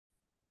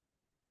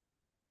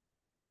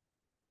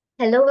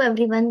Hello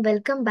everyone,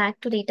 welcome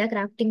back to Data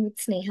Crafting with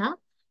Sneha.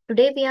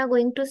 Today we are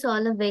going to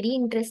solve a very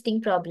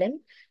interesting problem.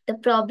 The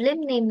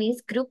problem name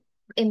is Group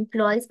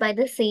Employees by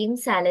the Same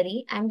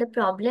Salary, and the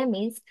problem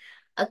is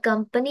a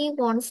company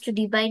wants to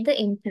divide the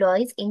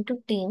employees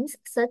into teams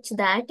such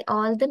that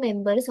all the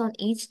members on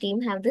each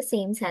team have the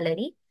same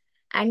salary,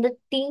 and the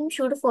team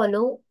should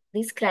follow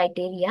this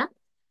criteria.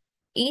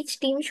 Each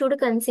team should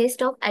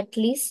consist of at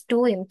least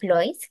two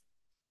employees.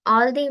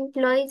 All the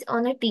employees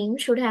on a team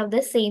should have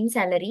the same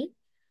salary.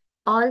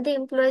 All the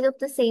employees of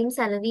the same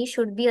salary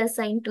should be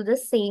assigned to the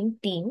same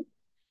team.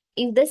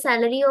 If the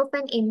salary of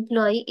an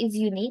employee is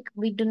unique,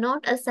 we do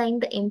not assign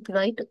the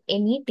employee to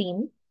any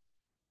team.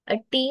 A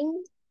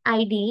team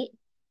ID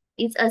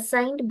is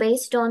assigned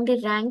based on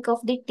the rank of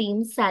the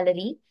team's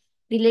salary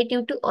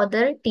relative to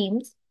other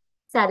teams'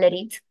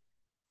 salaries,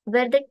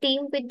 where the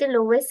team with the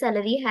lowest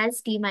salary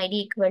has team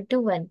ID equal to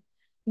 1.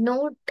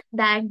 Note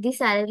that the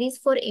salaries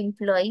for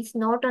employees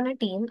not on a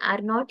team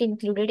are not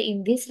included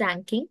in this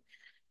ranking.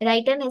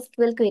 Write an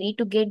SQL query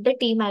to get the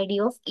team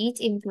ID of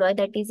each employee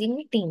that is in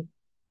a team.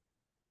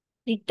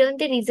 Return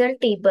the result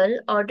table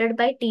ordered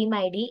by team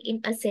ID in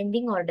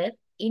ascending order.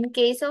 In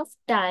case of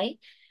tie,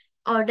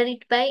 order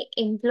it by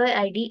employee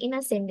ID in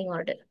ascending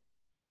order.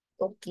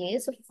 Okay,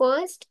 so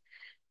first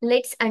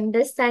let's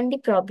understand the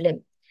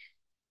problem.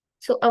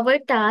 So our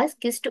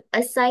task is to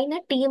assign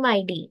a team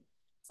ID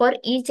for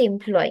each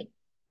employee,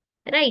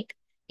 right?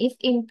 If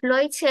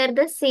employees share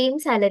the same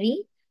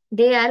salary,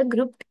 they are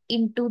grouped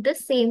into the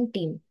same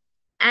team.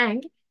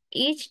 And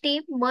each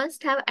team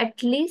must have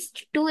at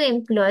least two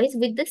employees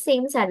with the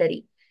same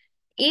salary.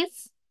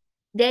 If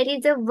there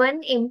is a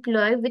one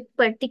employee with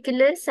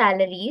particular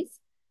salaries,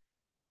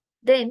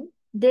 then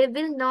they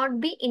will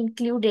not be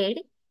included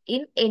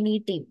in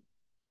any team,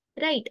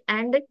 right?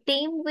 And the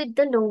team with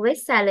the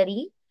lowest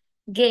salary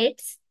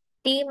gets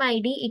team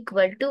ID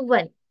equal to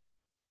 1,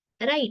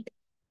 right?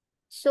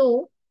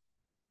 So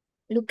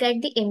look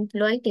at the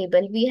employee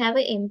table. We have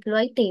an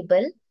employee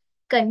table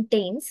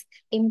contains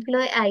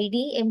employee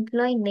ID,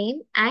 employee name,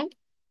 and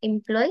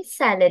employee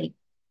salary.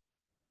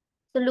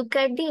 So look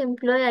at the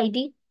employee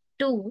ID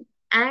 2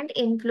 and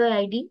employee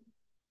ID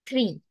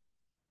 3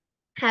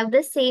 have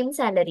the same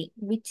salary,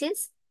 which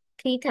is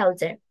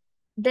 3,000.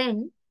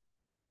 Then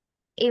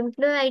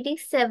employee ID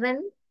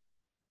 7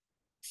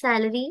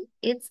 salary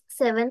is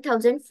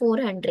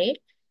 7,400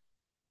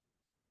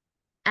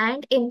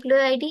 and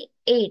employee ID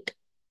 8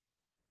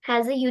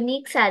 has a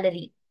unique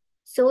salary.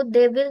 So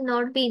they will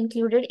not be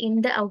included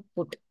in the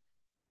output.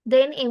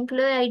 Then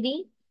employee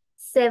ID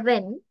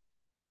 7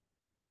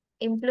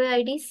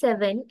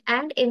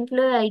 and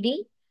employee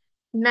ID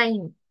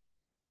 9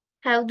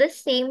 have the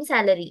same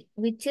salary,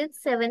 which is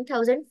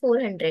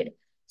 7,400.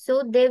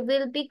 So they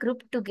will be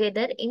grouped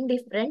together in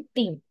different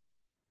team,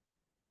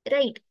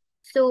 right?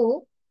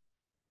 So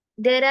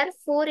there are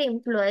four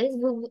employees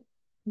who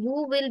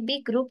will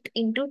be grouped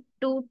into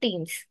two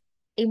teams.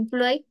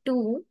 Employee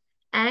 2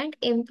 and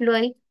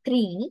employee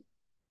 3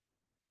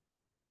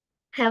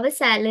 have a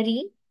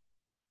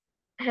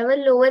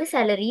lower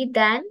salary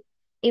than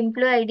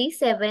employee ID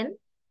 7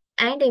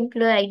 and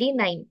employee ID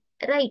 9,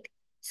 right?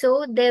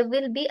 So they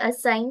will be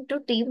assigned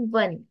to team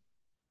 1.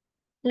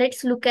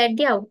 Let's look at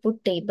the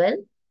output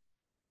table.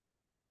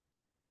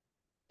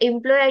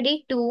 Employee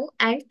ID 2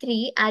 and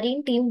 3 are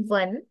in team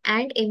 1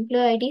 and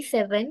employee ID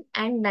 7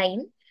 and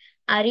 9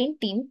 are in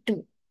team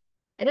 2,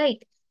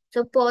 right?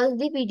 So pause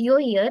the video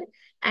here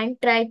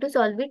and try to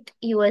solve it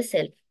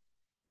yourself.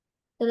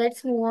 So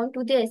let's move on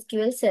to the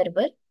SQL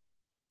server.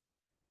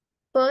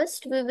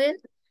 First, we will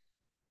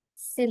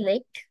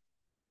select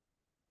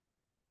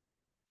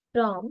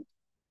from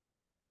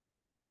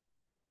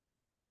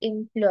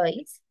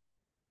employees.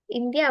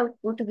 In the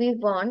output, we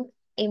want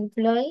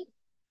employee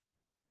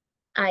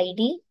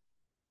ID,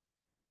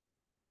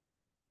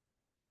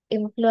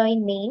 employee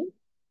name,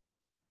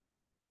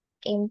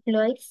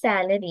 employee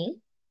salary,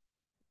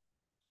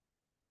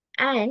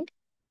 and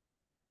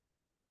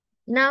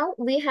now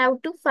we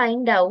have to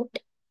find out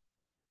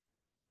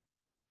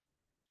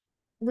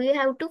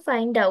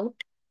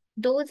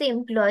those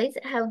employees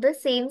have the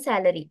same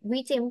salary.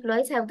 Which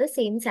employees have the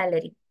same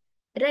salary,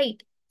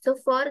 right? So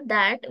for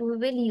that, we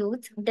will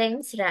use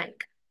dense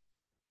rank.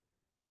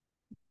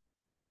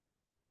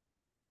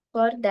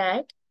 For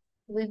that,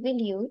 we will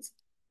use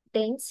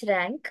dense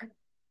rank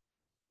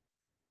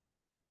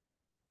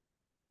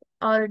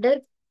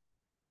order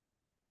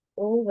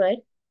over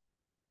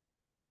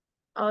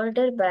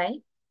order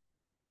by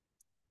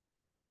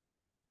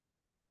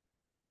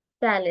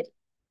salary.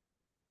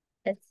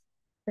 That's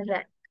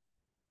rank,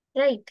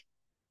 right?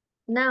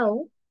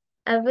 Now,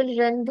 I will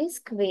run this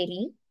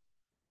query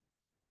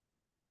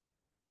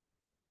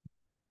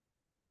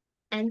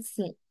and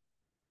see.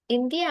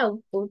 In the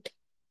output,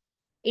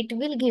 it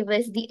will give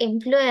us the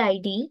employee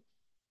ID,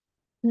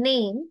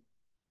 name,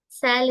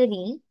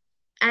 salary,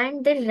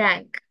 and the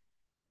rank,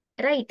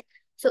 right?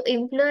 So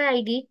employee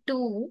ID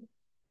 2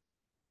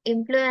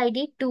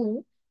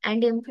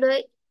 and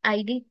employee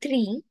ID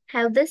 3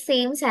 have the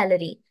same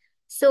salary.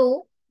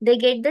 So they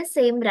get the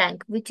same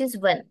rank, which is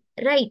 1.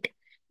 right?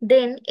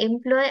 Then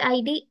employee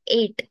ID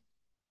 8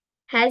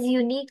 has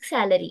unique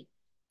salary.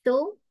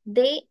 So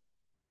they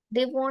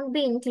won't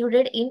be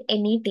included in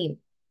any team.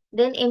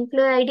 Then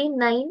employee ID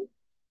 9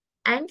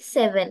 and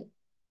 7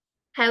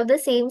 have the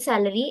same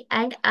salary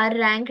and are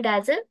ranked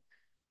as a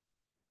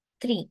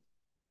 3,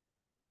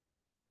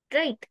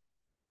 right?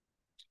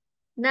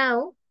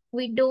 Now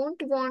we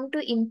don't want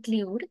to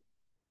include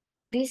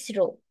this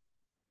row,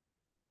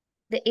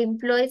 the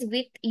employees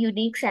with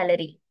unique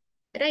salary,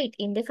 right,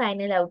 in the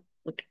final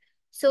output.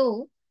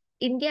 So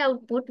in the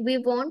output, we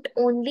want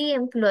only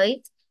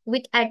employees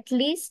with at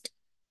least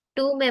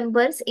 2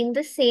 members in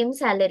the same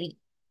salary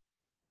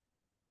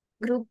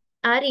group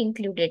are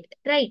included,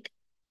 right?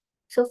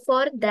 So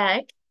for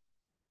that,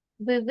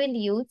 we will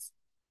use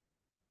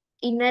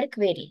inner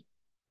query.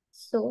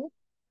 So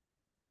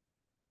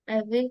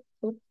I will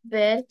put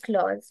where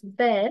clause,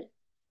 where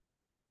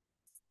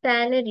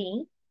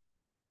salary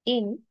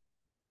in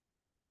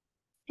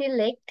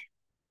select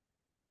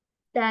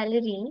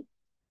salary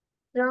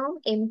from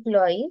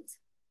employees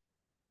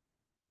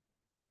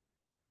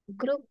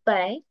group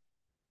by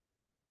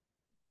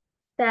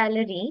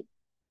salary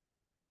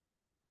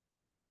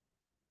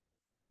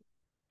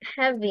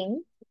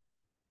having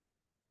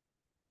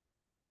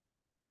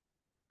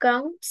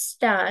count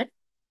star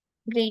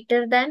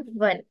greater than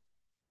 1.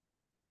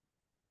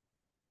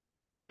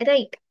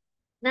 Right.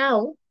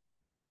 Now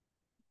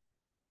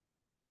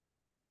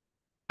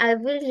I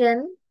will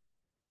run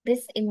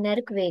this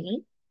inner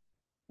query.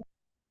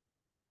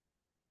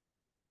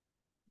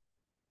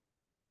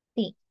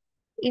 See,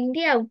 in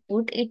the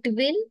output, it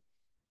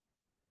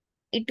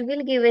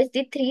will give us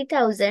the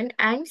 3,000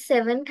 and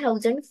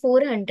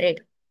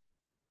 7,400.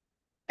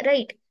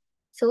 Right.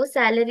 So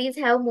salaries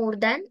have more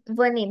than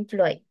one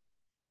employee.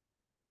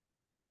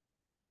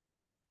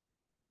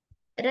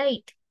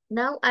 Right.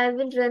 Now I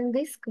will run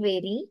this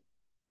query.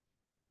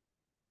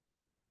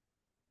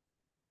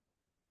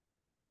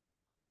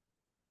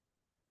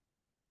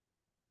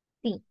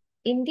 See,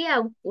 in the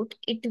output,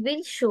 it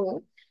will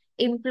show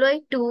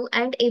employee 2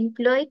 and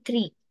employee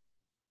 3.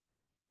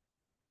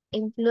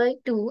 Employee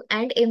 2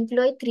 and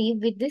employee 3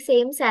 with the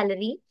same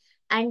salary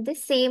and the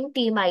same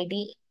team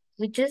ID,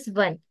 which is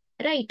 1,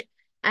 right?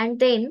 And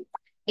then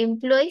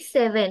employee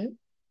 7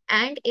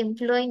 and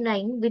employee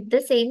 9 with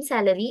the same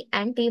salary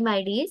and team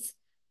ID is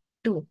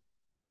 2,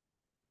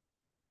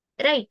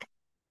 right?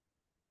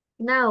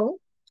 Now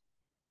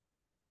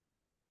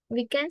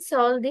we can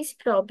solve this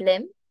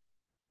problem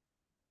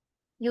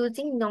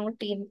using not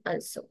in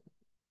also.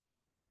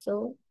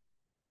 So,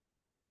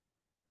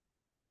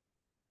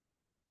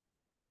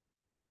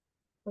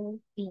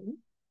 okay.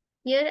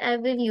 Here I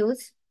will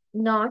use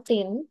not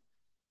in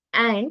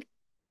and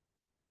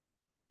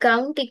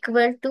count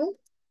equal to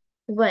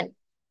 1.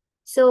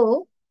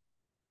 So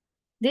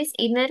this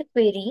inner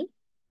query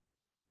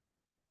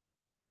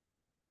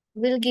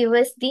will give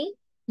us the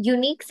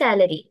unique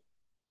salary.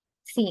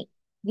 See,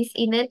 this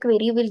inner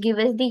query will give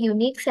us the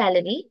unique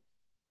salary.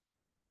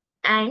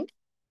 And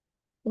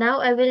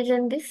now I will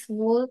run this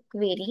whole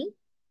query.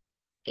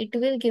 It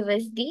will give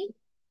us the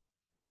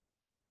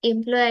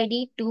employee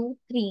ID 2,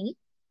 3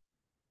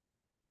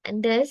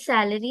 and their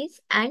salaries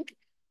and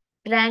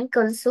rank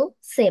also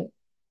same.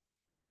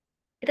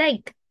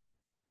 Right.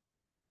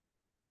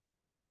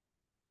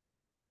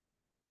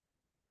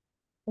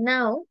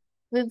 Now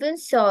we will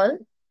solve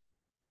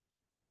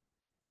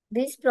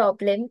this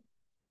problem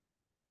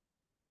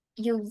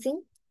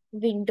using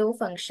window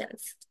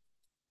functions.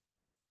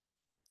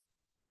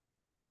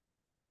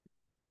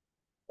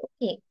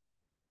 Okay.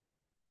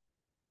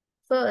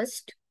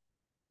 First,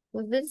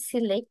 we will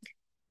select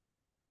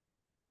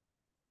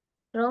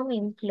from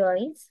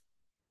employees.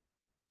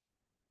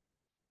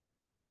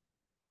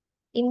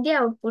 In the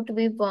output,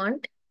 we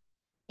want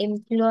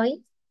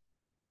employee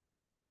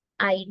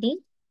ID,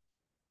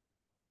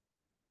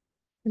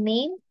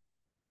 name,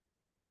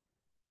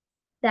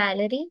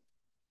 salary,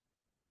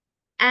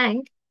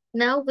 and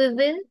now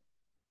be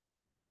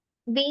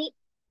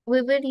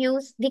we will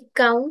use the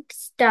count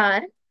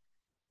star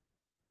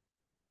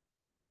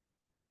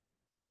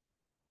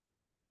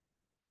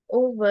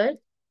over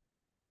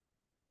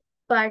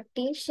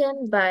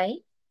partition by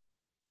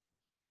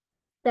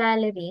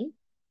salary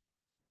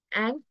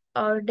and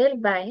order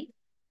by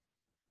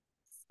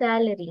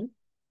salary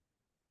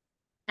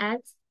as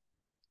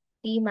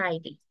team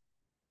ID.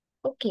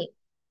 Okay,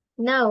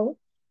 now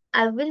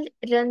I will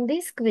run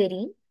this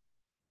query.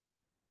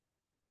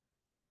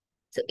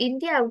 So in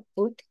the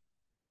output,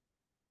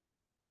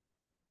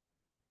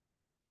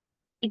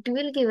 it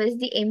will give us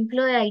the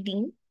employee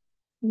ID,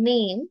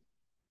 name,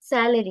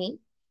 salary,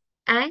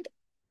 and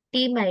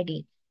team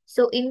ID.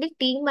 So in the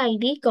team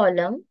ID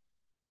column,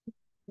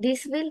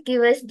 this will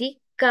give us the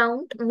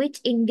count which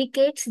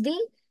indicates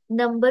the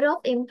number of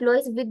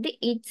employees with the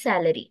each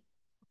salary.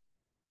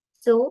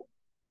 So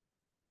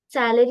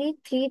salary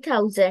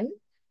 3,000,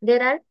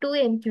 there are 2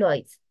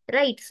 employees,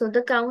 right? So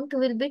the count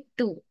will be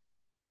 2.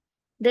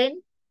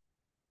 Then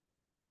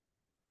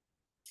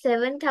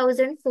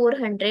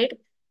 7,400,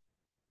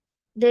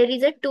 there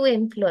is a 2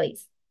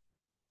 employees.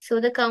 So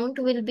the count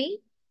will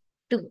be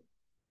 2,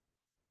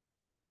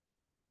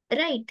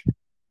 right?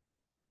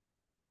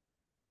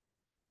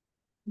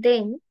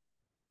 Then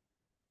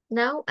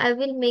now I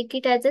will make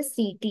it as a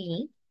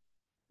CTE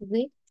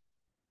with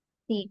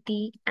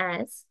CT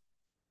as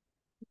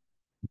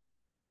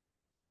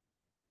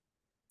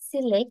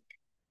select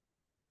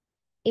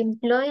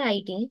employee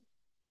ID,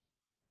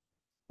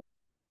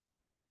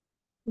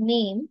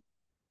 name,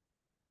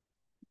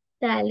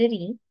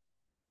 salary,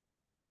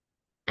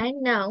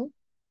 and now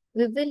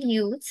we will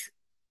use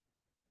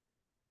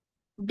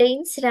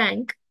dense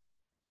rank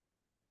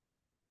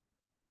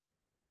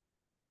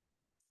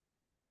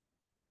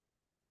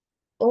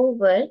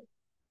over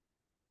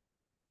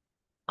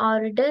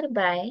order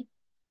by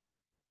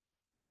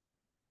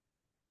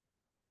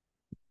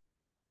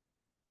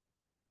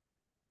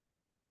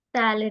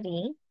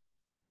salary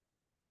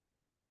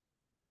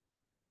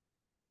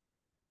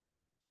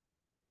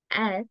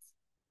as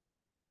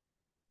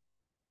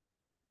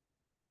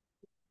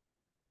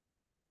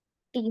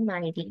team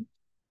ID.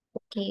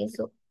 Okay,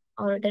 so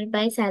order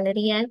by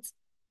salary as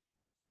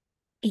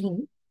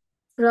team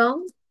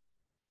from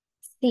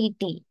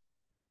CT.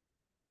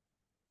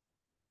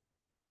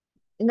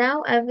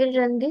 Now I will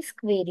run this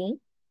query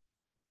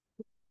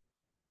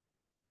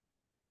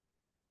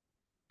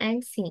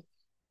and see.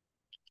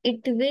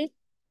 It will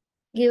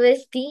give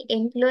us the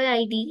employee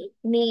ID,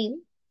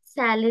 name,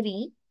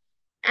 salary,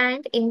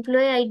 and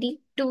employee ID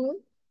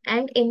 2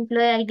 and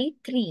employee ID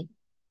 3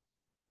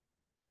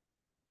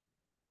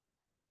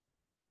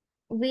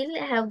 will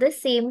have the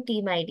same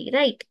team ID,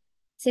 right?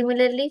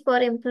 Similarly, for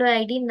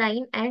employee ID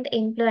 9 and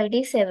employee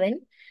ID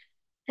 7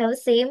 have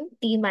same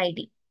team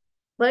ID.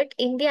 But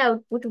in the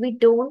output, we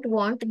don't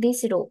want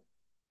this row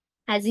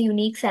as a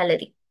unique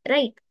salary,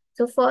 right?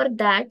 So for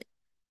that,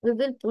 we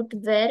will put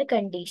where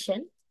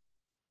condition,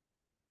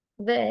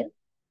 where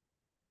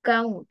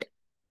count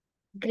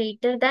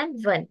greater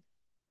than 1.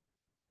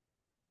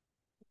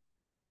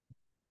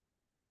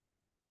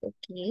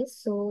 Okay,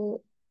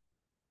 so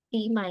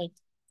team ID.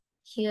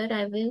 Here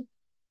I will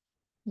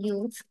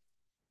use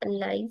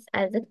lies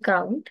as a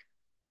count.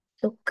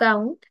 So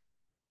count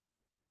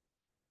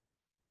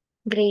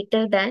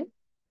greater than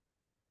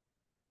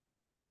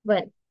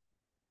 1.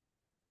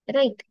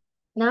 Right.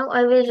 Now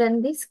I will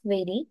run this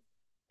query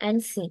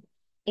and see.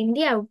 In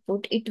the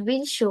output, it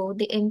will show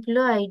the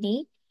employee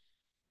ID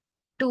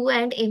 2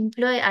 and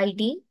employee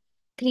ID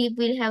 3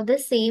 will have the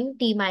same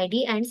team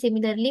ID, and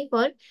similarly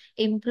for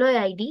employee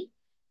ID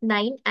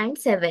 9 and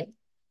 7.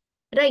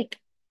 Right.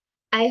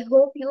 I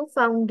hope you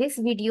found this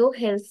video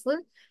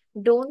helpful.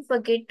 Don't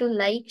forget to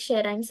like,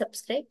 share and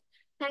subscribe.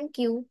 Thank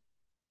you.